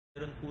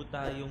Meron po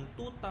tayong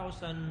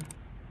 2,400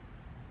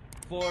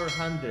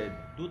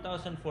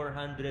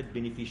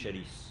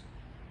 beneficiaries.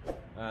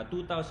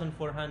 2,400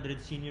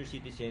 senior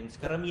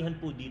citizens. Karamihan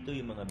po dito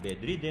yung mga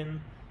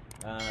bedridden,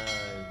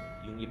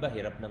 yung iba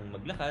hirap nang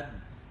maglakad.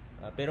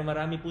 Pero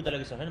marami po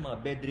talaga sa kanila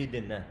mga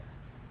bedridden na.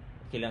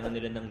 Kailangan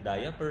nila ng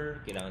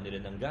diaper, kailangan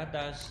nila ng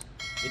gatas.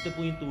 Ito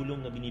po yung tulong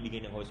na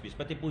binibigay ng hospice,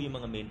 pati po yung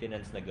mga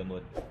maintenance na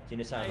gamot.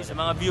 Sinasama sa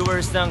mga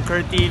viewers ng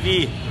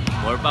KurTV,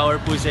 more power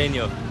po sa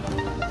inyo.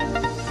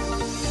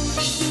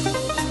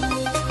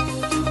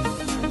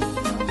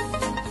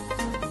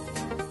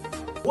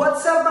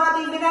 What's up mga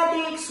TV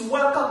Fanatics?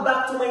 Welcome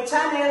back to my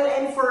channel,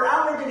 and for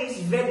our today's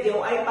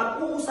video ay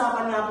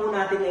pag-uusapan nga po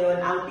natin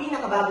ngayon ang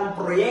pinakabagong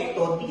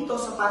proyekto dito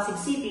sa Pasig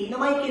City na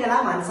may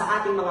kinalaman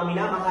sa ating mga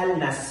minamahal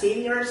na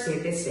senior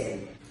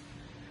citizen.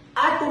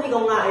 At kung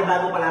ikaw nga ay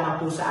bago pa lamang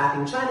po sa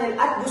ating channel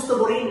at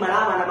gusto mo rin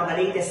malaman ang mga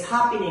latest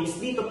happenings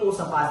dito po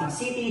sa Pasig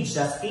City,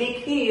 just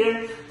click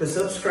here to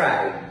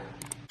subscribe.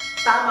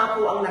 Tama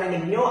po ang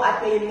narinig nyo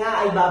at ngayon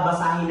nga ay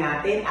babasahin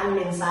natin ang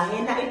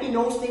mensahe na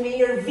ipinost ni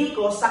Mayor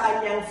Vico sa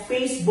kanyang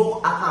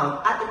Facebook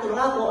account. At ito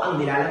nga po ang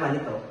nilalaman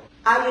nito.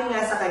 Ayon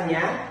nga sa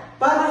kanya,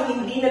 para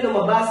hindi na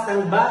lumabas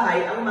ng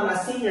bahay ang mga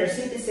senior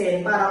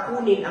citizen para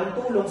kunin ang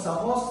tulong sa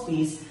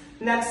hospice,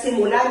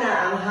 nagsimula na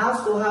ang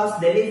house-to-house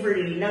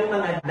delivery ng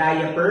mga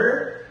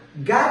diaper,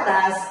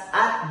 gatas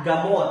at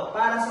gamot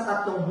para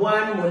sa 3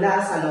 buwan mula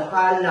sa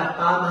lokal na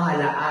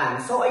pamahalaan.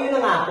 So ayun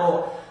na nga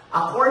po.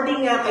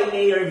 According nga kay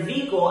Mayor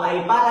Vico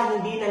ay para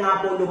hindi na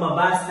nga po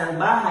lumabas ng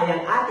bahay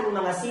ang ating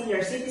mga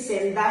senior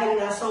citizen dahil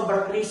nga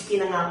sobrang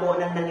risky na nga po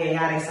ng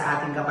nangyayari sa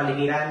ating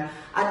kapaligiran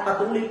at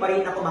patuloy pa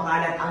rin na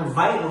kumakalat ang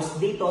virus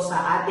dito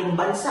sa ating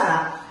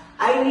bansa,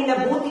 ay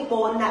minabuti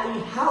po na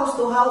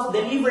i-house-to-house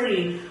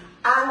delivery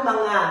ang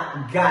mga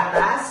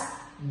gatas,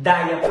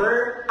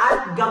 diaper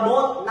at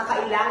gamot na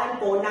kailangan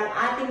po ng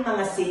ating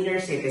mga senior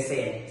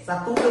citizen.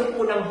 Sa tulong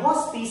po ng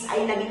hospice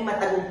ay naging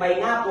matagumpay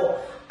nga po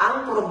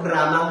ang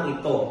programang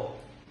ito.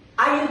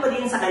 Ayon pa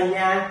din sa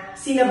kanya,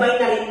 sinabay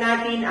na rin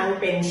natin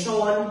ang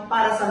pensyon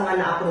para sa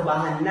mga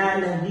naaprubahan na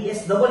ng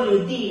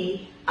DSWD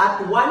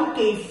at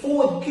 1K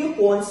food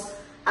coupons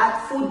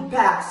at food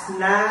packs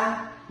na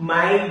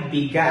may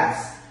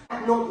bigas.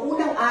 Nung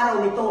unang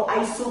araw nito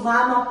ay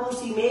sumama po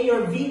si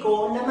Mayor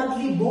Vico na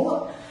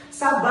maglibot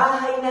sa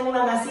bahay ng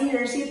mga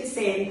senior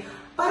citizen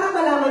para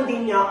malaman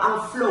din niya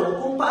ang flow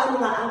kung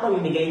paano nga ang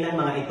pamimigay ng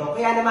mga ito.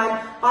 Kaya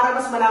naman, para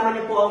mas malaman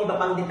niyo po ang iba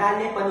pang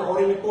detalye,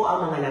 panoorin niyo po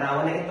ang mga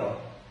larawan na ito.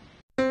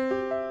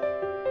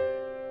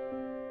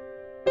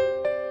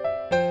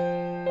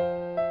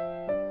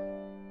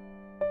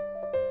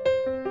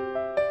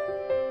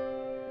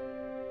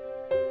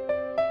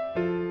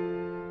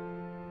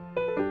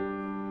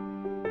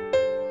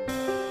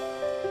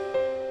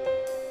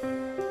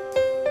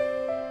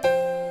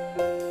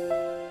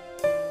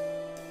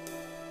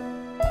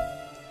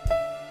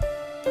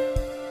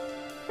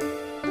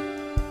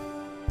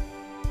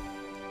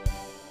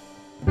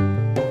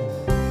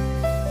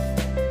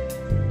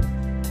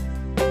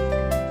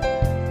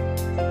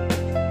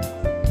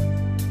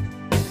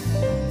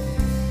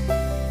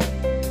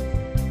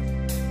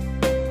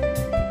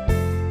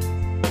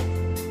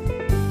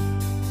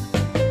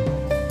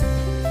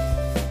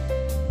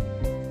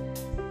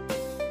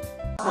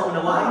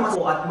 Maunawaan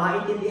mo at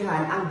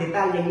maintindihan ang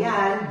detalye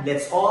niyan,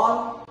 let's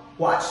all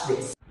watch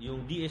this.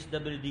 Yung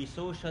DSWD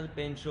social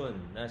pension,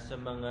 nasa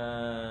mga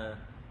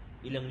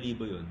ilang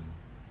libo yun?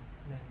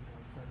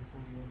 9,000 po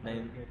yung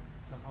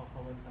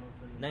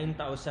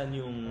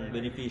 9,000 yung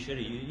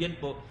beneficiary. Yan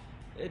po.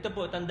 Ito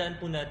po, tandaan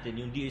po natin,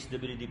 yung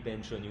DSWD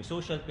pension, yung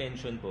social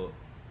pension po,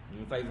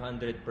 yung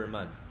 500 per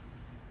month.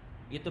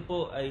 Ito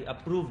po ay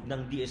approved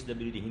ng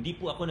DSWD. Hindi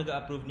po ako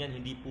nag-approve niyan,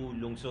 hindi po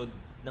lungsod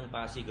ng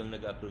Pasig ang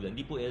nag-approve niyan.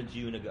 Hindi po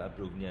LGU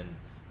nag-approve niyan.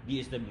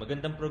 DSWD,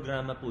 magandang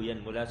programa po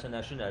yan mula sa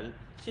national,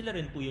 sila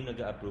rin po yung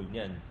nag-approve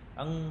niyan.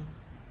 Ang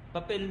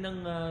papel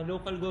ng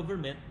local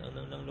government,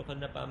 ng lokal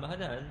na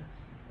pamahalaan,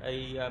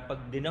 ay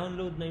pag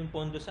dinownload na yung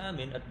pondo sa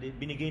amin at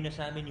binigay na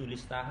sa amin yung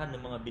listahan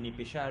ng mga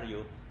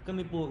beneficiaryo,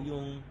 kami po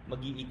yung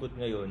mag-iikot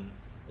ngayon,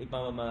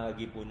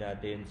 ipamamahagi po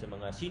natin sa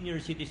mga senior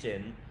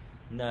citizen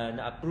na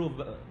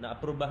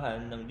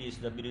naaprubahan ng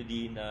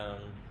DSWD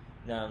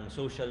ng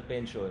social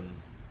pension.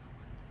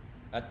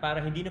 At para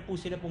hindi na po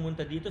sila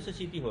pumunta dito sa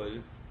City Hall,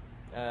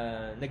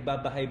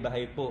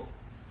 nagbabahay-bahay po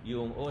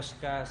yung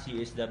OSCA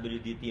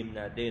CSWD team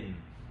natin.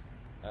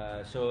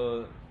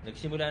 So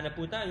nagsimula na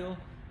po tayo.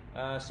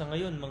 Sa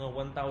ngayon mga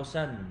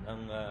 1,000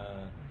 ang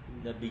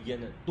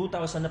nabigyan.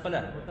 2,000 na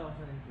pala.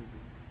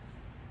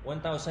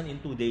 1,000 in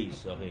 2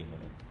 days. Okay.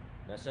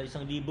 Nasa 1,000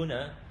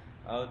 na.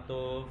 Out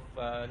of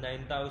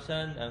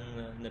 9,000 ang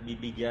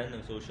nabibigyan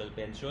ng social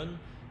pension.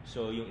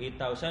 So yung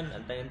 8,000,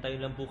 antay-antay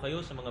lang po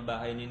kayo sa mga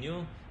bahay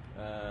ninyo.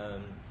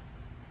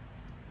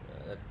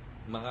 At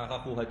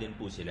makakakuha din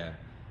po sila.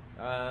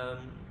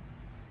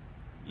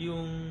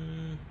 Yung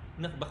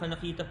baka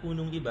nakita po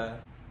nung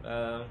iba,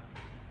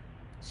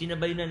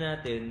 sinabay na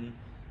natin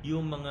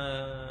yung mga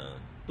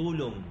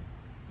tulong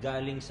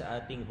galing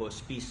sa ating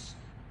hospice.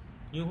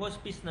 Yung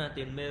hospice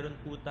natin, meron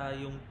po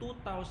tayong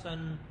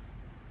 2,400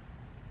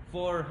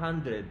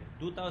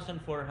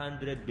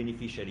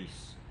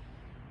 beneficiaries.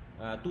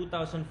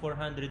 2,400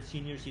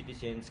 senior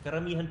citizens.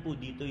 Karamihan po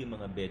dito yung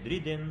mga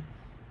bedridden,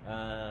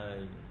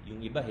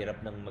 yung iba hirap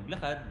ng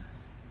maglakad.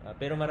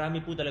 Pero marami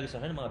po talaga sa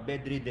kanila mga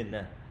bedridden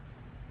na.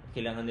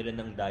 Kailangan nila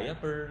ng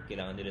diaper,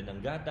 kailangan nila ng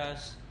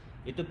gatas.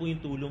 Ito po yung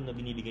tulong na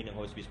binibigay ng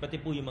hospice.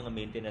 Pati po yung mga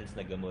maintenance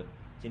na gamot,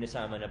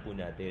 sinasama na po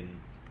natin.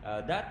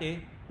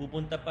 Dati,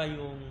 pupunta pa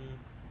yung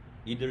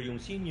either yung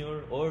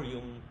senior or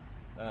yung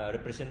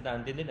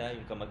representante nila,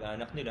 yung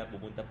kamag-anak nila,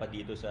 pupunta pa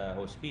dito sa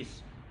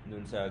hospice,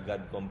 nun sa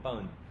God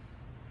compound.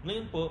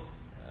 Ngayon po,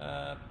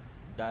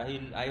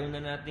 dahil ayaw na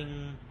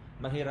nating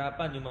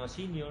mahirapan yung mga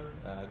senior,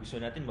 gusto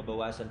natin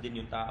mabawasan din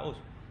yung tao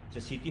sa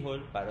City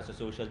Hall para sa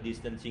social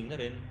distancing na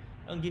rin.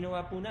 Ang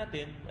ginawa po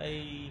natin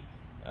ay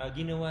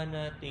ginawa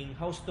nating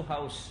house to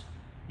house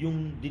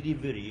yung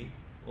delivery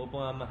o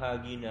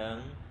pamamahagi ng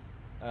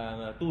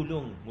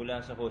tulong mula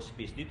sa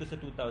hospice dito sa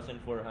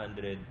 2,400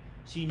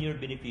 senior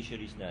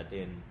beneficiaries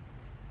natin.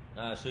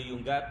 So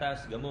yung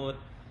gatas, gamot,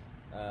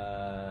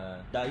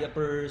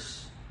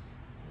 diapers,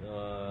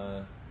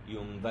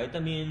 yung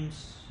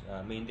vitamins,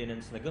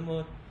 maintenance na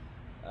gamot,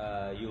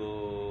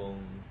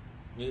 yung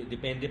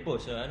depende po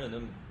sa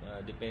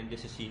depende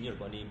sa senior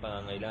kung ano yung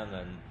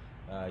pangangailangan,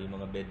 yung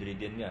mga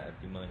bedridden nga at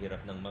yung mga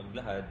hirap ng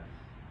maglakad.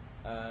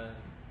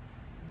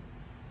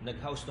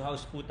 Nag-house to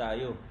house po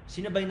tayo.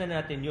 Sinabay na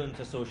natin yon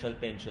sa social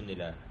pension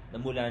nila na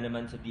mula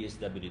naman sa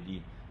DSWD.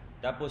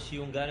 Tapos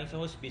yung galing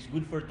sa hospice,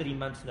 good for 3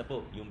 months na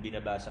po yung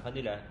binabasa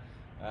kanila.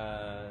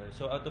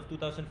 So out of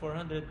 2,400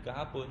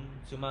 kahapon,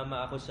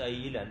 sumama ako sa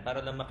ilan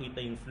para lang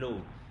makita yung flow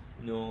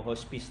ng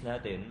hospice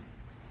natin.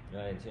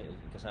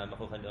 Kasama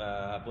ko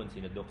kahapon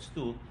sina Docs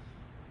 2.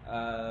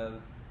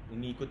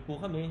 Umikot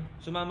po kami.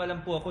 Sumama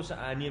lang po ako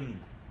sa 6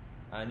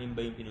 ba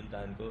yung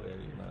pinuntahan ko?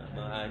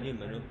 Mga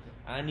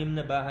 6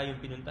 na bahay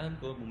yung pinuntahan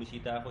ko.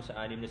 Bumisita ako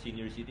sa 6 na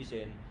senior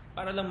citizen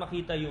para lang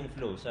makita yung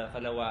flow. Sa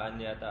Kalawaan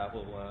yata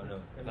ako,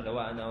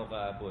 Kalawaan ako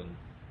kahapon.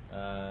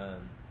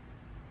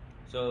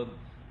 So,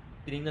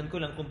 tinignan ko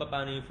lang kung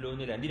paano yung flow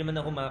nila. Hindi naman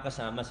ako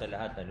makakasama sa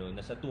lahat.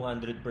 Nasa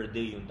 200 per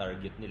day yung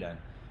target nila.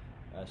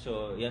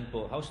 So, yan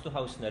po. House to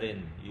house na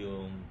rin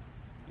yung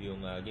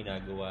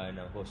ginagawa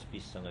ng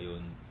hospice sa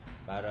ngayon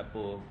para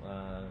po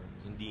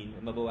hindi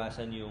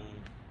mabawasan yung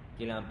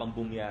kailangan pang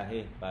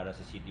bumiyahe para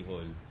sa City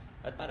Hall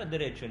at para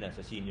diretso na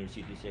sa senior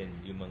citizen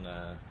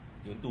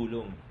yung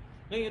tulong.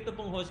 Ngayon ito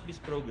pong hospice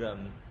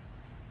program,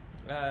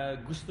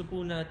 gusto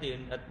po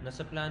natin at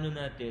nasa plano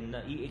natin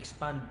na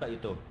i-expand pa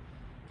ito.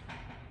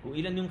 Kung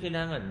ilan yung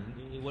kailangan,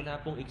 wala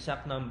pong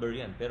exact number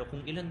yan, pero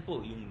kung ilan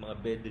po yung mga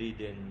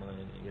bedridden, mga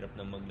hirap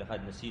na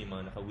maglakad na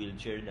mga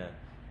naka-wheelchair na,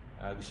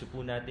 gusto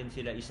po natin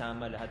sila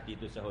isama lahat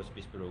dito sa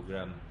hospice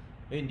program.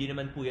 Hindi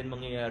naman po yan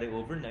mangyayari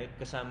overnight.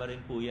 Kasama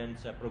rin po yan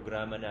sa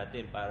programa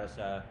natin para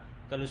sa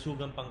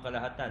kalusugang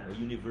pangkalahatan o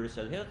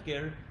universal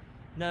healthcare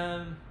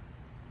na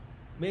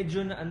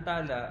medyo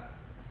naantala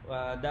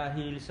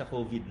dahil sa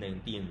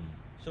COVID-19.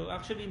 So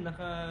actually,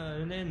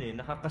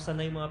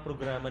 nakakasanay mga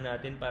programa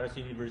natin para sa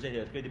universal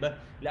healthcare. Diba?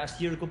 Last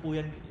year ko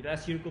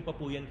pa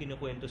po yan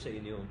kinukwento sa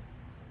inyo.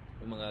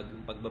 Yung mga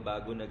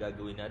pagbabago na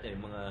gagawin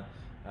natin, yung mga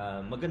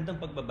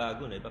magandang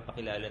pagbabago na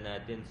ipapakilala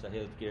natin sa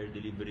healthcare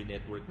delivery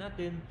network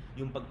natin,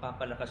 yung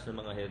pagpapalakas ng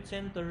mga health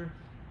center.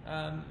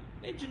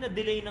 Medyo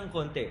na-delay ng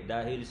konti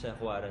dahil sa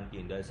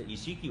quarantine, dahil sa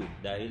ECQ,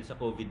 dahil sa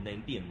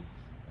COVID-19.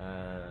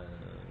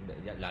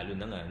 Lalo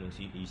na nga nung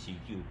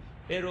ECQ.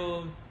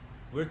 Pero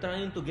we're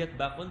trying to get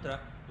back on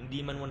track. Hindi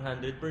man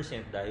 100%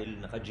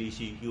 dahil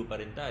naka-JCQ pa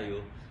rin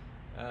tayo.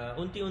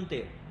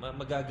 Unti-unti,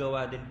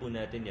 magagawa din po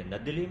natin yan.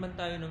 Na-delay man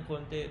tayo ng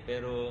konti,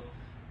 pero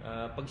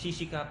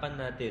pagsisikapan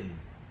natin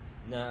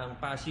na ang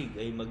Pasig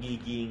ay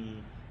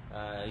magiging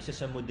isa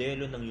sa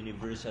modelo ng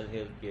universal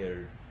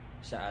healthcare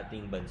sa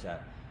ating bansa.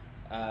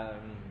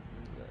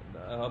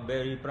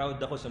 Very proud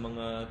ako sa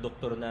mga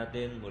doktor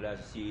natin mula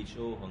sa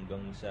CHO hanggang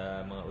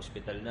sa mga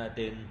ospital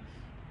natin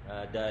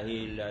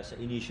dahil sa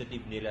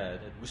initiative nila.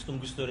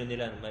 Gustong-gusto rin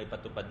nila na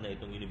maipatupad na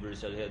itong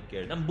universal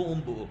healthcare ng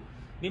buong-buo.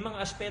 May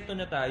mga aspeto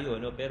na tayo,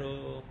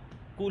 pero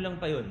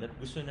kulang pa yon at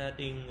gusto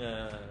nating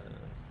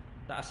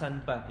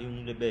taasan pa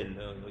yung level,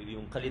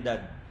 yung kalidad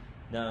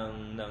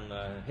ng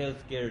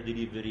healthcare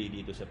delivery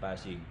dito sa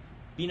Pasig.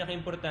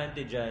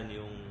 Pinaka-importante dyan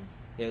yung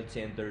health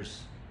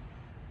centers.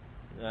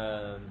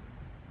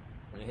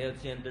 Yung health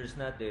centers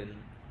natin,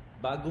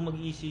 bago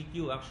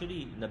mag-ECQ,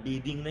 actually,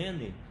 nabidding na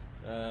yan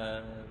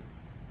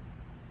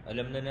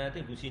alam na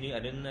natin kung sino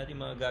alam na natin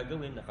mga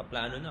gagawin,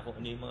 nakaplano na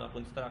kung ano yung mga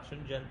construction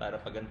dyan para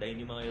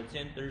pagandahin yung mga health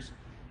centers.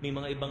 May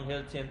mga ibang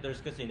health centers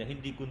kasi na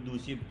hindi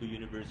conducive to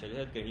universal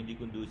healthcare, hindi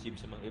conducive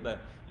sa mga iba.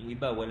 Yung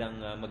iba, walang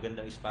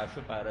magandang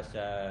espasyo para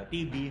sa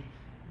TB.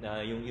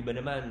 Yung iba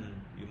naman,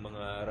 yung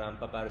mga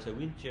rampa para sa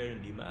wheelchair,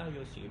 hindi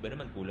maayos. Yung iba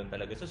naman, kulang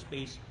talaga sa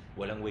space,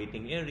 walang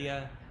waiting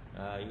area.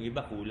 Yung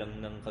iba,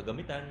 kulang ng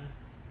kagamitan.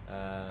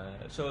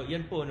 So,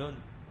 yan po,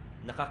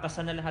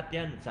 nakakasana lahat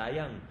yan.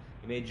 Sayang,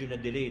 medyo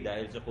na-delay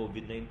dahil sa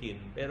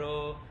COVID-19.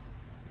 Pero,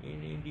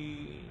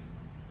 hindi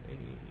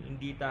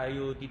hindi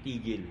tayo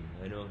titigil.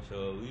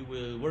 So we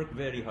will work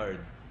very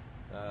hard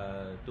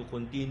to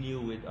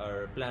continue with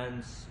our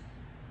plans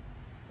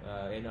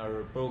and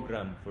our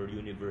program for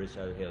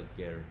universal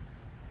healthcare.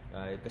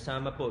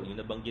 Kasama po yung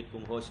nabanggit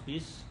kong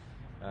hospice,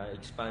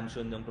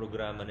 expansion ng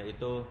programa na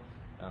ito,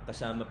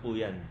 kasama po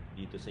yan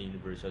dito sa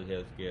Universal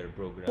Healthcare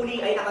Program. Muli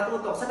ay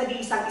nakatutok sa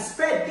nag-iisang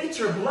spread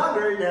teacher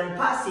vlogger ng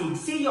Pasig.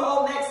 See you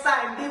all next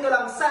time dito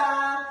lang sa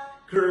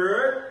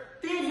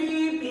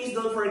KurTV. Please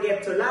don't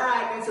forget to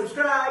like and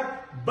subscribe.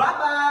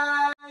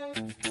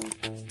 Bye-bye!